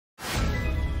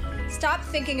Stop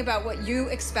thinking about what you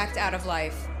expect out of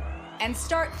life and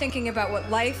start thinking about what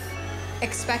life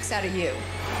expects out of you.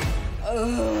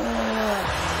 Ugh.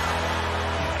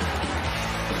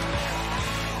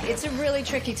 It's a really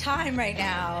tricky time right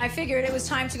now. I figured it was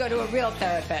time to go to a real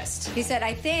therapist. He said,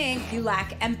 I think you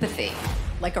lack empathy.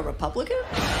 Like a Republican?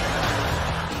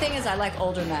 The thing is, I like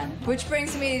older men. Which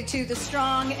brings me to the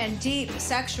strong and deep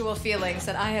sexual feelings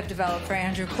that I have developed for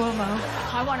Andrew Cuomo.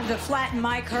 I want him to flatten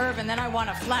my curve, and then I want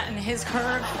to flatten his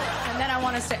curve, and then I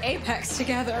want us to apex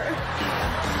together.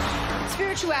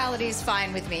 Spirituality is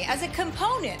fine with me as a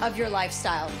component of your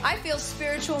lifestyle. I feel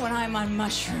spiritual when I'm on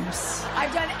mushrooms.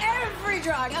 I've done every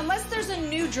drug. Unless there's a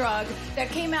new drug that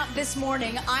came out this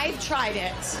morning, I've tried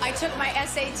it. I took my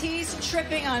SATs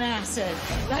tripping on acid.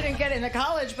 I didn't get into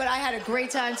college, but I had a great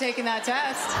time taking that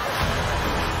test.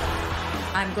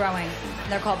 I'm growing.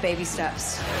 They're called baby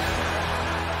steps.